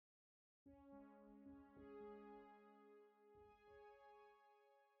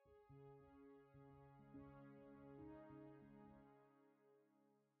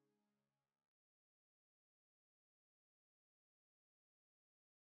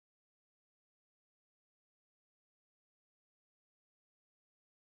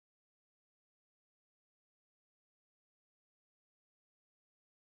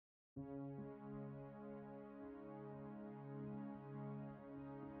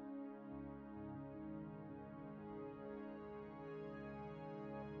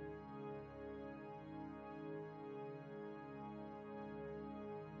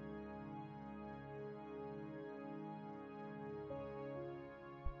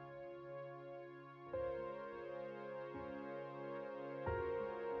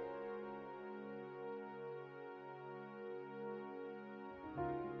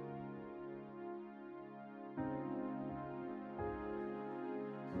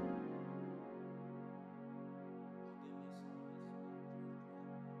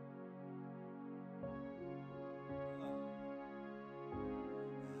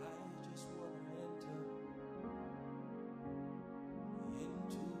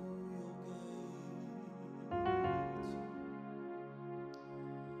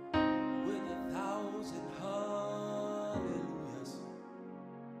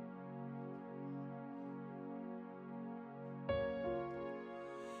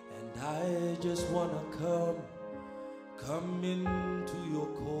I just want to come into your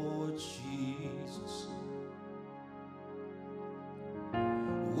courts, Jesus,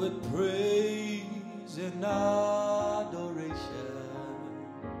 with praise and adoration,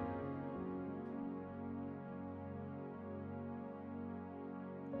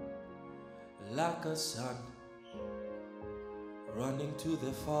 like a son running to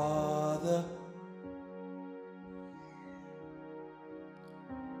the Father,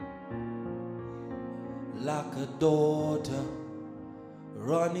 like a daughter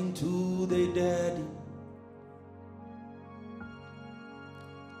running to their daddy.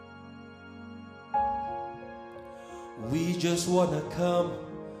 We just want to come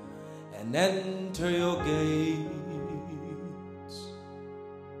and enter your gates.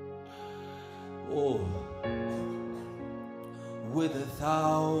 Oh, with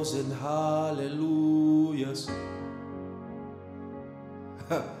 1,000 hallelujahs.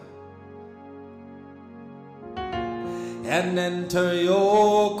 And enter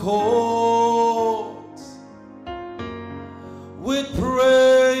your courts with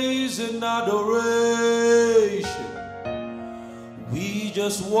praise and adoration. We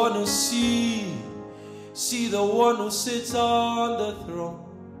just want to see the one who sits on the throne.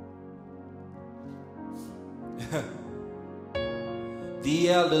 The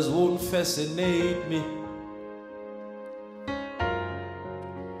elders won't fascinate me.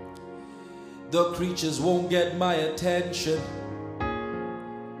 The creatures won't get my attention.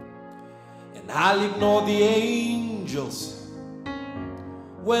 And I'll ignore the angels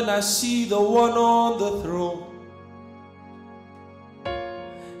when I see the one on the throne.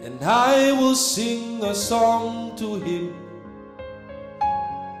 And I will sing a song to him.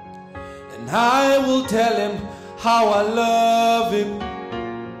 And I will tell him how I love him.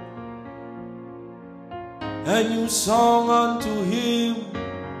 A new song unto him.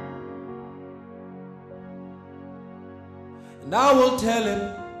 And I will tell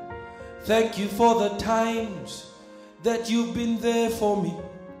him, thank you for the times that you've been there for me.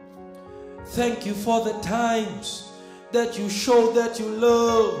 Thank you for the times that you showed that you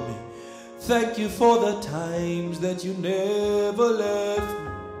love me. Thank you for the times that you never left me.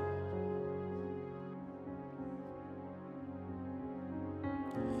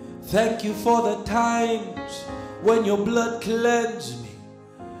 Thank you for the times when your blood cleansed me.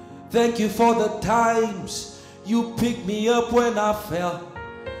 Thank you for the times you picked me up when I fell.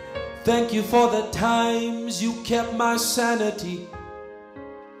 Thank you for the times you kept my sanity.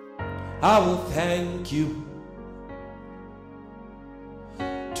 I will thank you.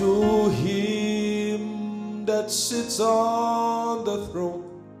 To him that sits on the throne,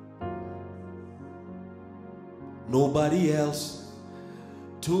 nobody else.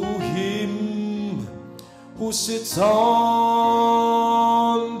 To him who sits on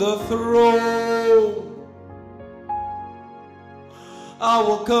the throne, I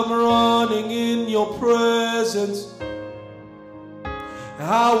will come running in your presence.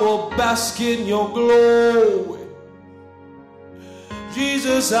 I will bask in your glory.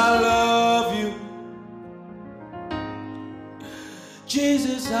 Jesus, I love you.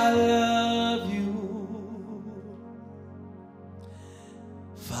 Jesus, I love you.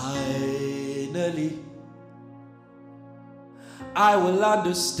 Finally, I will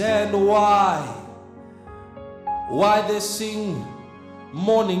understand why they sing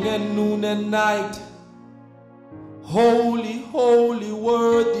morning and noon and night, holy, holy,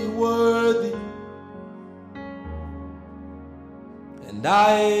 worthy, worthy. And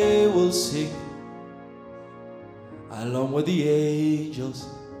I will sing along with the angels.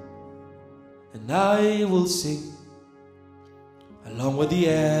 And I will sing along with the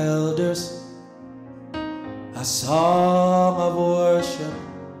elders, a song of worship.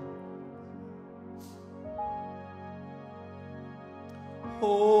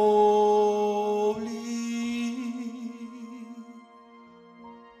 Holy,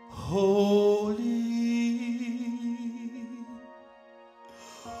 holy,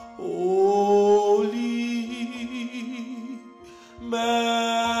 holy,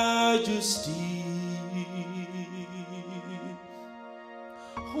 majesty.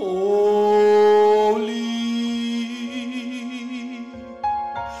 Holy,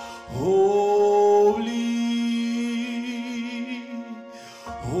 holy,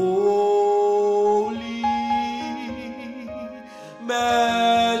 holy,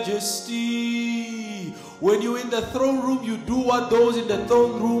 majesty. When you're in the throne room, you do what those in the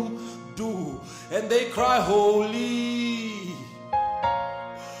throne room do, and they cry, holy,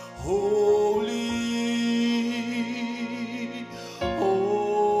 holy,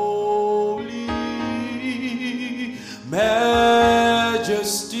 holy,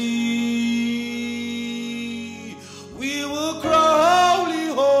 majesty. We will cry, holy,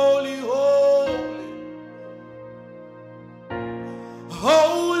 holy, holy,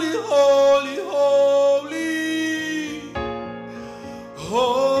 holy, holy, holy,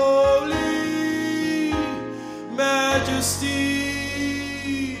 holy, majesty.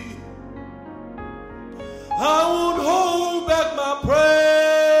 I won't hold back my praise.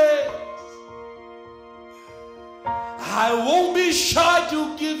 I won't be shy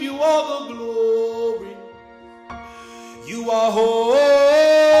to give you all the glory. You are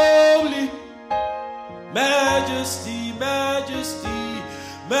holy, majesty, majesty,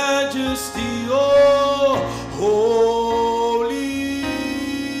 majesty, oh, holy,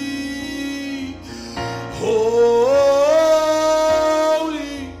 holy,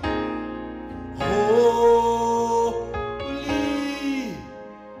 holy,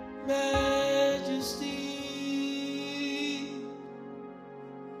 majesty.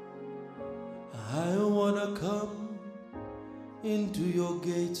 I wanna come into your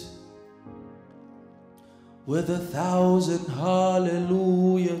gate with 1,000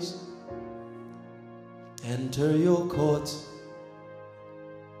 hallelujahs, enter your courts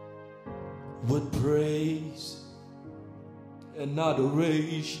with praise and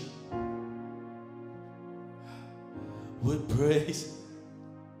adoration, with praise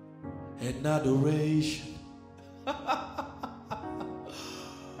and adoration,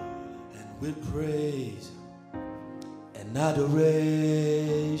 and with praise and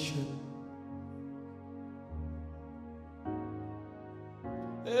adoration.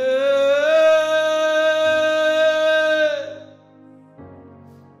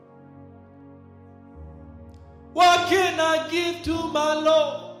 What can I give to my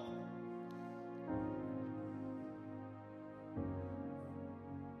Lord?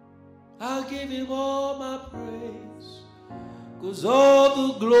 I'll give him all my praise, 'cause all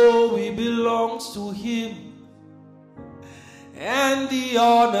the glory belongs to him, and the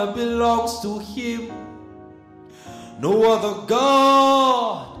honor belongs to him. No other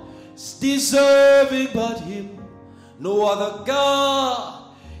God is deserving but him. No other God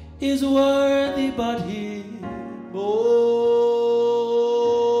is worthy but him. Oh,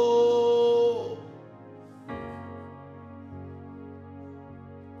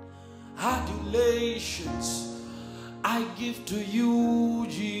 adulations I give to you,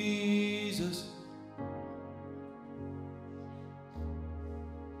 Jesus.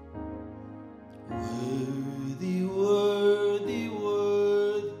 Worthy, worthy,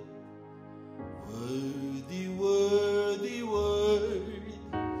 worthy, worthy, worthy, worthy,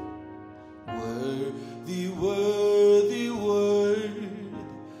 worthy, worthy, worthy,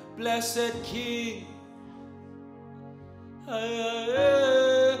 blessed King.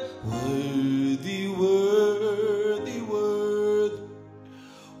 Worthy, worthy, worthy, worthy,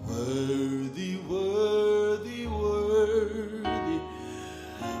 worthy, worthy,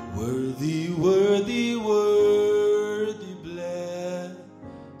 worthy, worthy, worthy,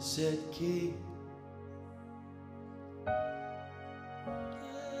 blessed King.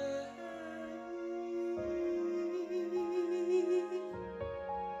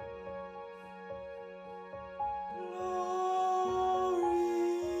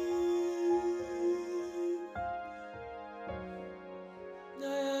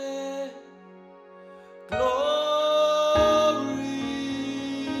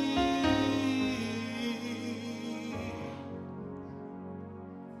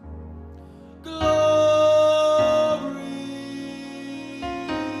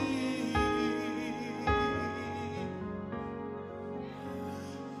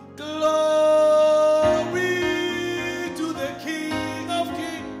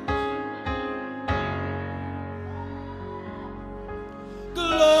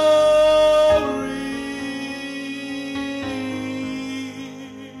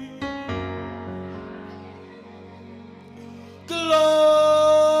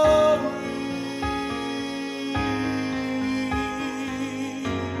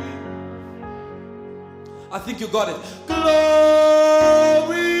 I think you got it. Glory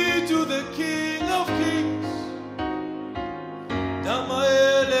to the King of Kings.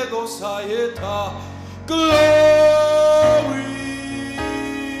 Damaele Gosayeta. Glory.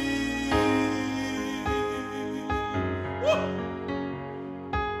 Woo.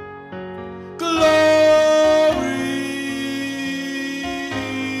 Glory.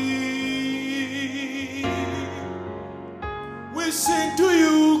 We sing to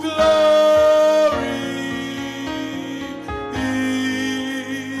you, glory.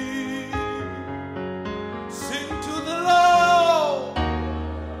 Sing to the Lord.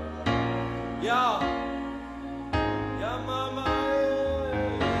 Yeah. Yeah, mama.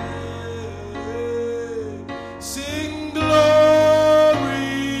 Sing glory.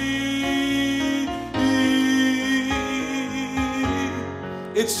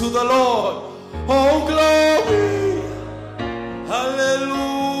 It's to the Lord. Oh, glory.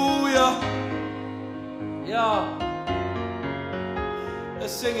 Hallelujah. Yeah.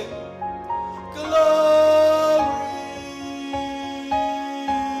 Let's sing it. Glory.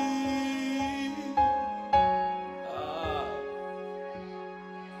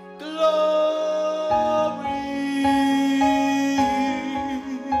 Glory.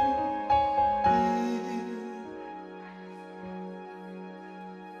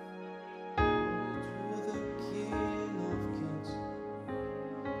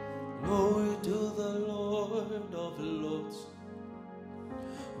 Glory to the Lord of Lords.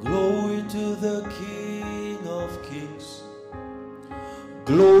 Glory to the King of Kings.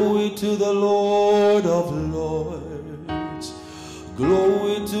 Glory to the Lord of Lords.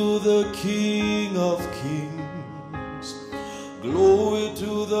 Glory to the King of Kings. Glory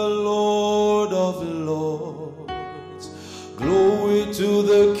to the Lord of Lords. Glory to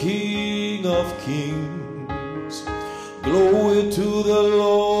the King of Kings. Glory to the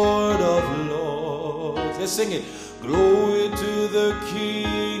Lord of Lords. Let's sing it. Glory to the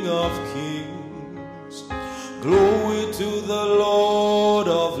King of Kings. Glory to the Lord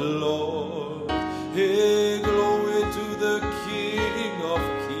of Lords. Hey, glory to the King of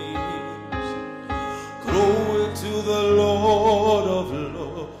Kings. Glory to the Lord of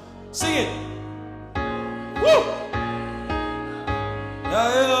Lords. Sing it. Woo! Yeah,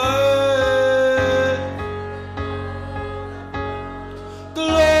 yeah.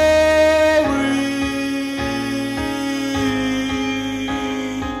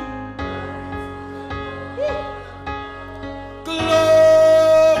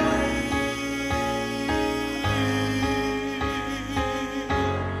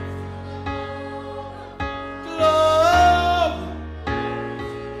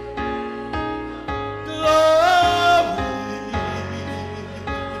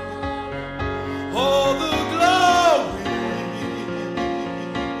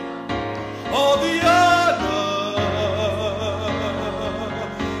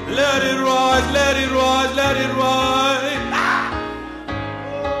 Let it rise, let it rise, let it rise. Ah!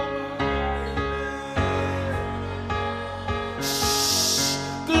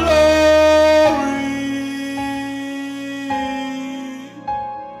 Glory.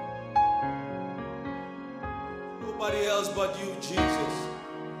 Nobody else but you, Jesus.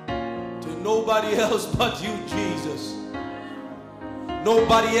 To nobody else but you, Jesus.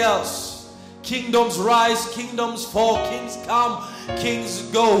 Nobody else. Kingdoms rise, kingdoms fall, kings come, kings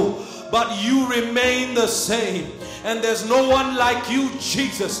go, but you remain the same. And there's no one like you,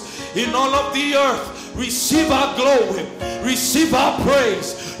 Jesus, in all of the earth. Receive our glory, receive our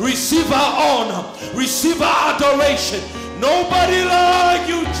praise, receive our honor, receive our adoration. Nobody like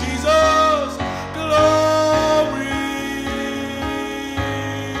you, Jesus. Glory.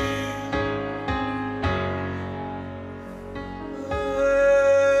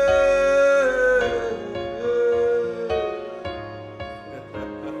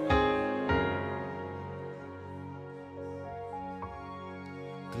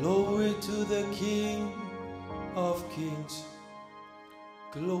 Glory to the King of Kings.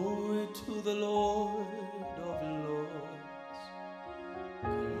 Glory to the Lord of Lords.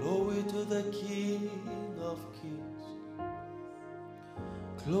 Glory to the King of Kings.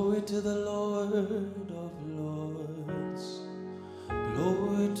 Glory to the Lord of Lords.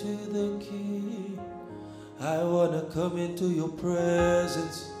 Glory to the King. I want to come into your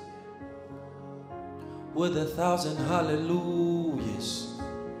presence with 1,000 hallelujahs.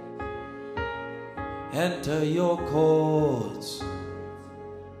 Enter your courts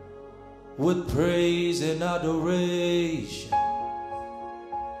with praise and adoration,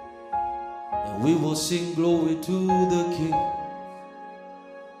 and we will sing glory to the King.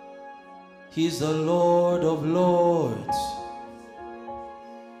 He's the Lord of Lords.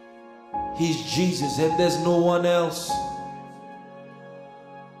 He's Jesus and there's no one else.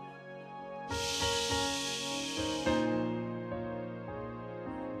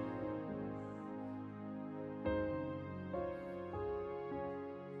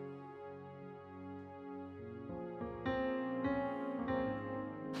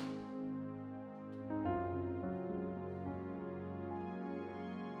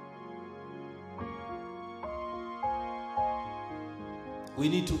 We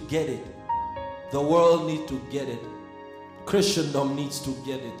need to get it. The world needs to get it. Christendom needs to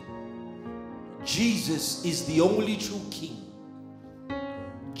get it. Jesus is the only true king.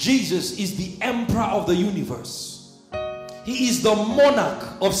 Jesus is the emperor of the universe. He is the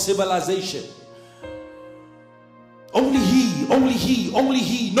monarch of civilization. Only he, only he, only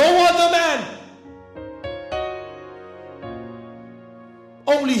he. No other man.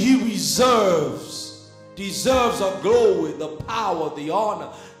 Only he deserves of glory, the power, the honor,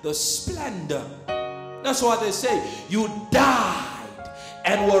 the splendor. That's why they say you died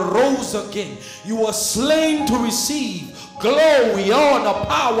and were rose again. You were slain to receive glory, honor,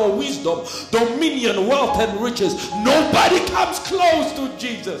 power, wisdom, dominion, wealth, and riches. Nobody comes close to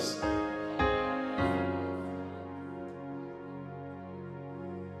Jesus.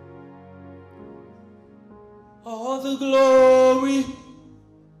 All the glory,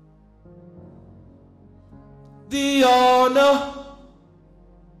 the honor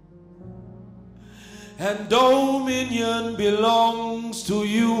and dominion belongs to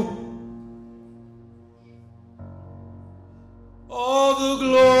you. All the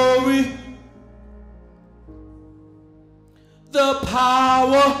glory, the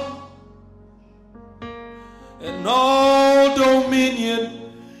power and all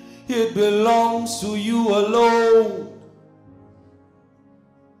dominion, it belongs to you alone.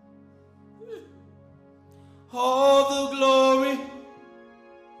 All the glory,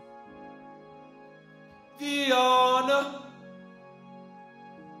 the honor,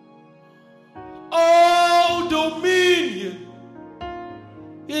 all dominion,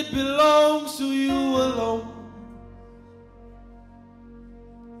 it belongs to you alone.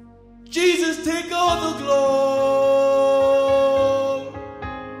 Jesus, take all the glory.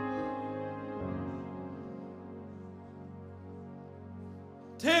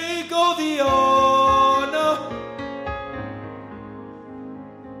 Take all the honor.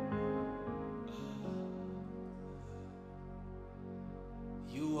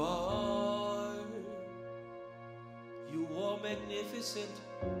 You are magnificent.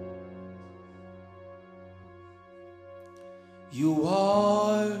 You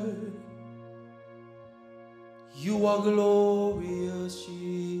are glorious,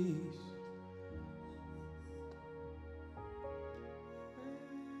 Jesus.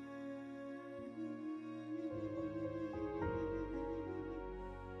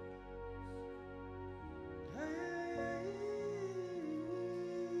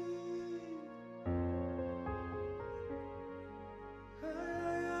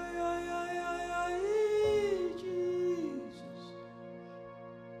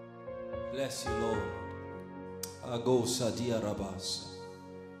 Bless you, Lord. Ago Sadia Rabasa.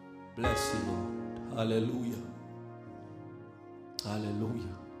 Bless you, Lord. Hallelujah.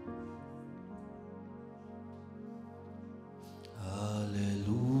 Hallelujah. Hallelujah.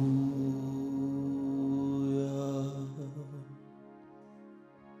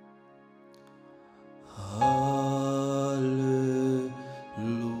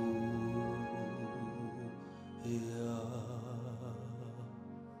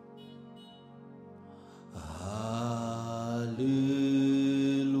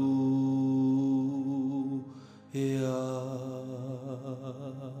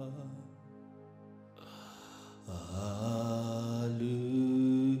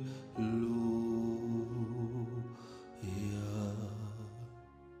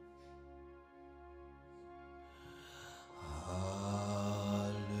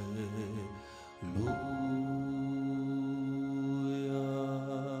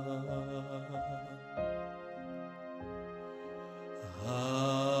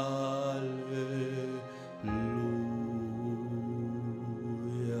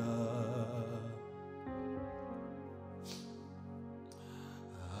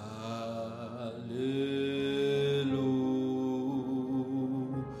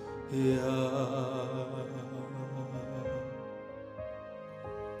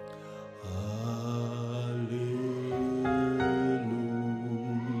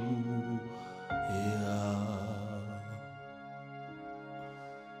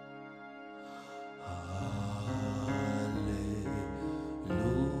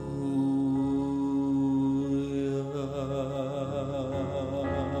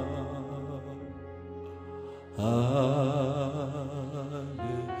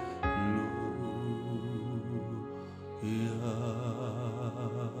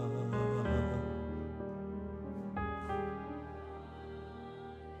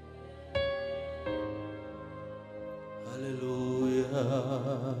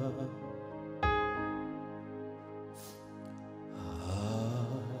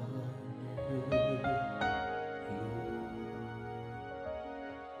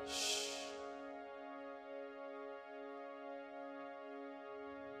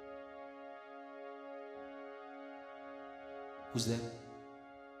 Who's there?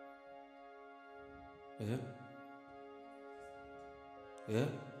 Yeah? Yeah?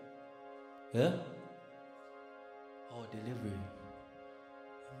 Yeah? Oh, delivery.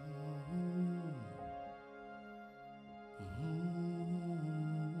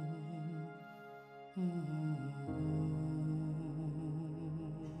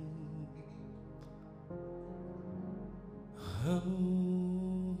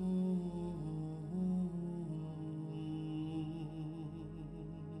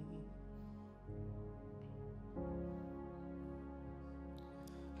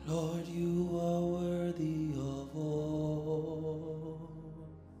 Lord, you are worthy of all.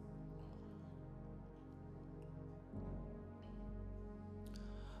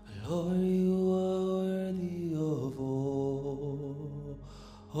 Lord, you are worthy of all.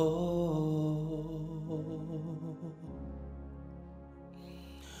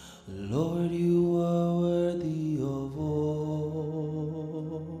 Lord, you are worthy of all.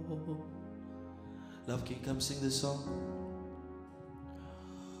 Love, can you come sing this song?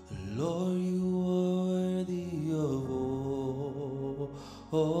 Lord, you are worthy of all.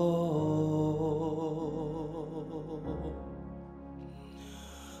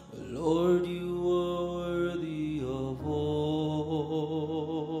 Lord, you are worthy of all.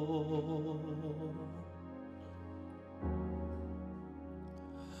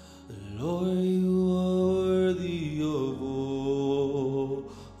 Lord, you are worthy of all.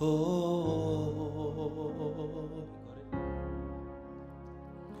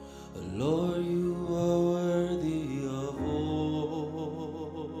 Lord, you are worthy of all.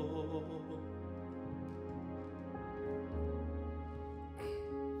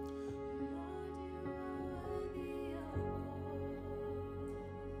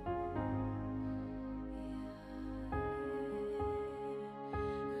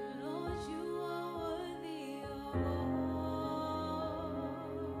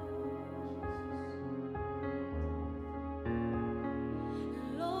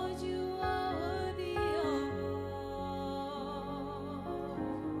 Lord, you are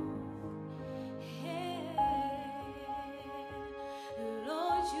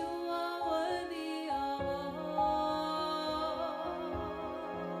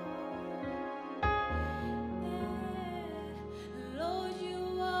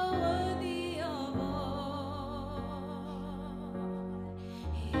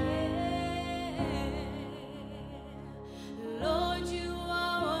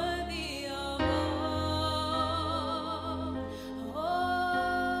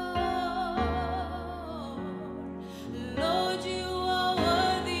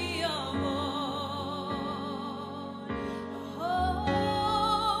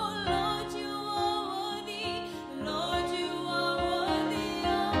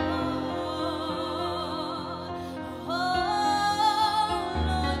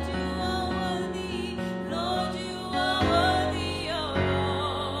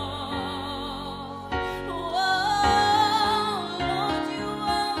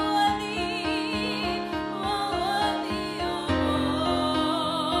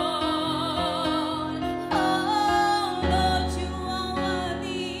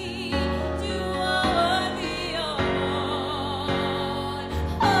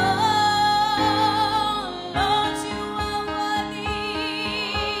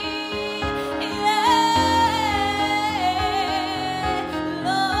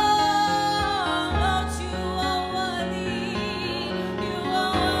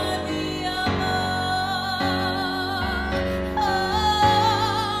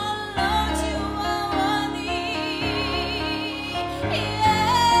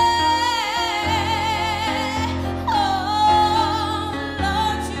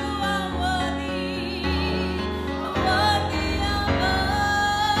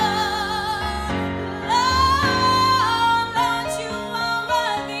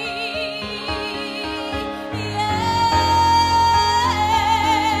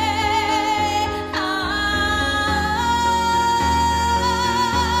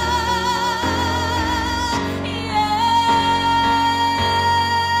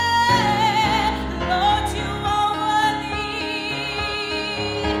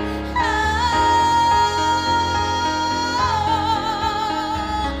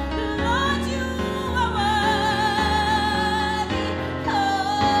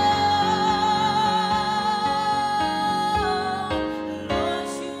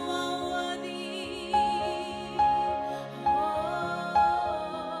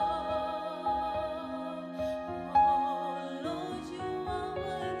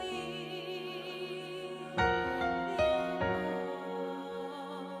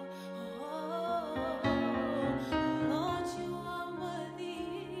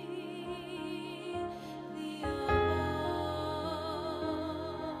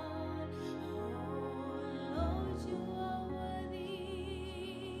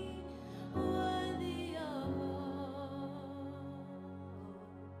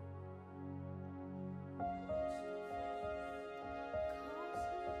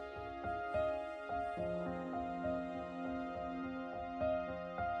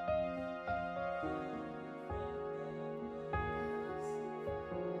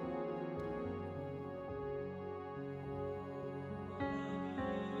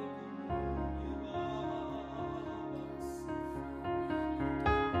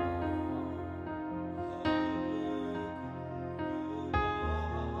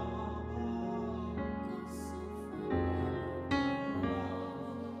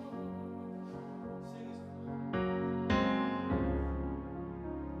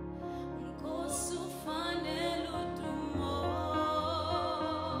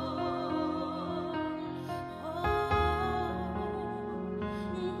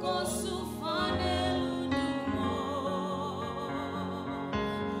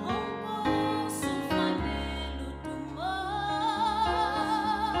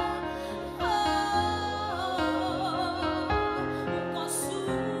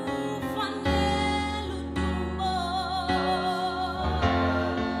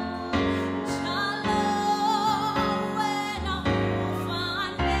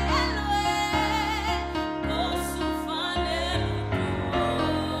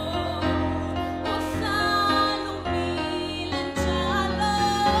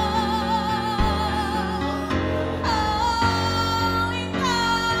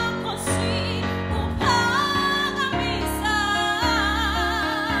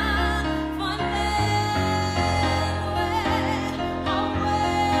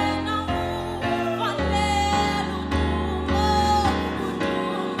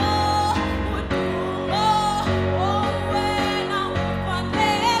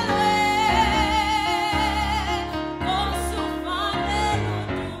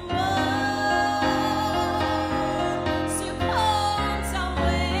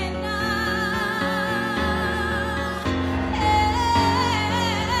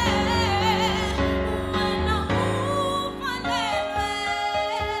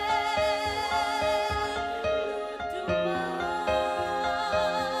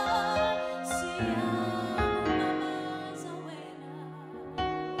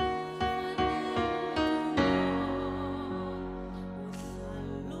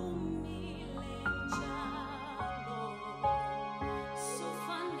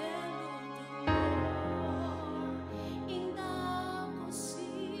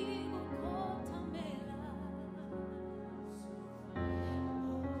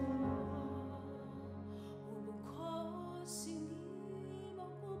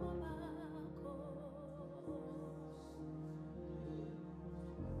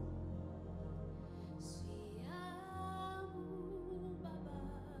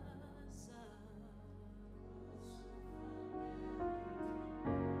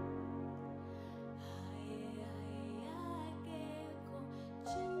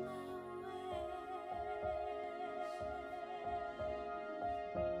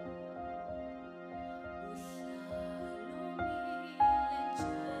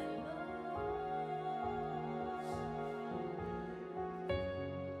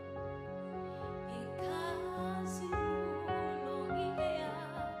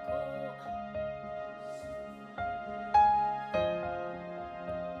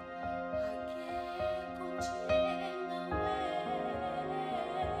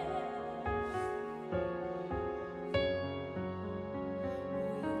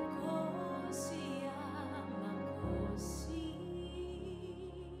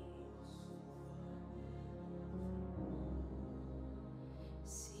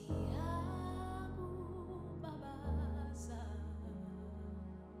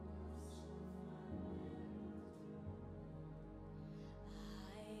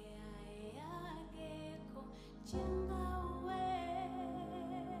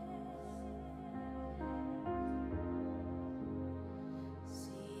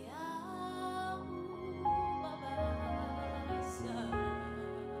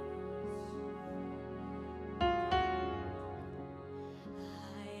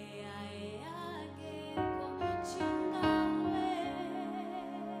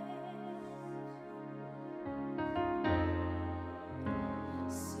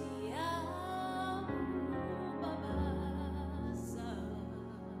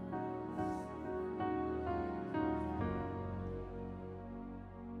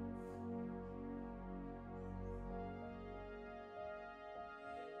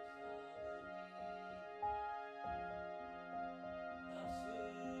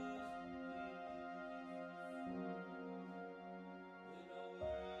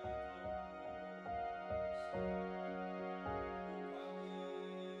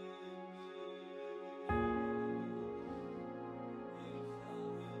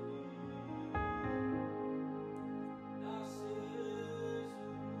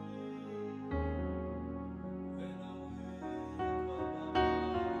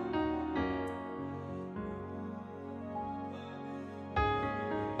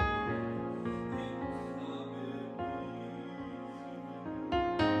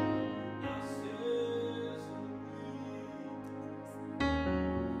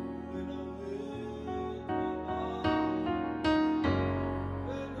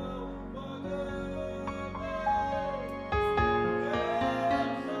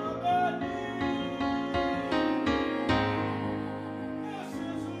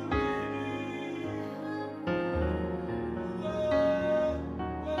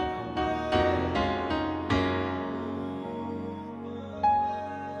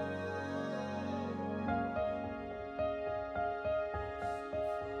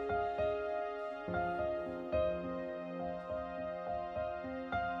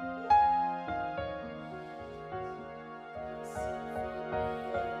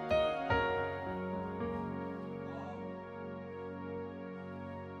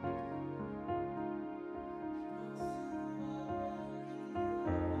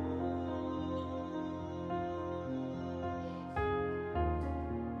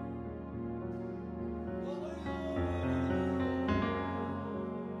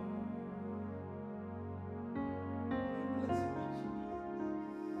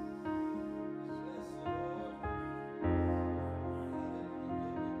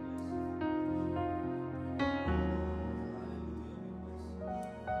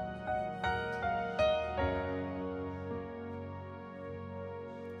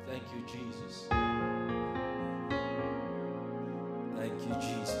Thank you, Jesus. Thank you,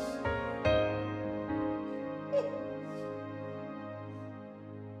 Jesus.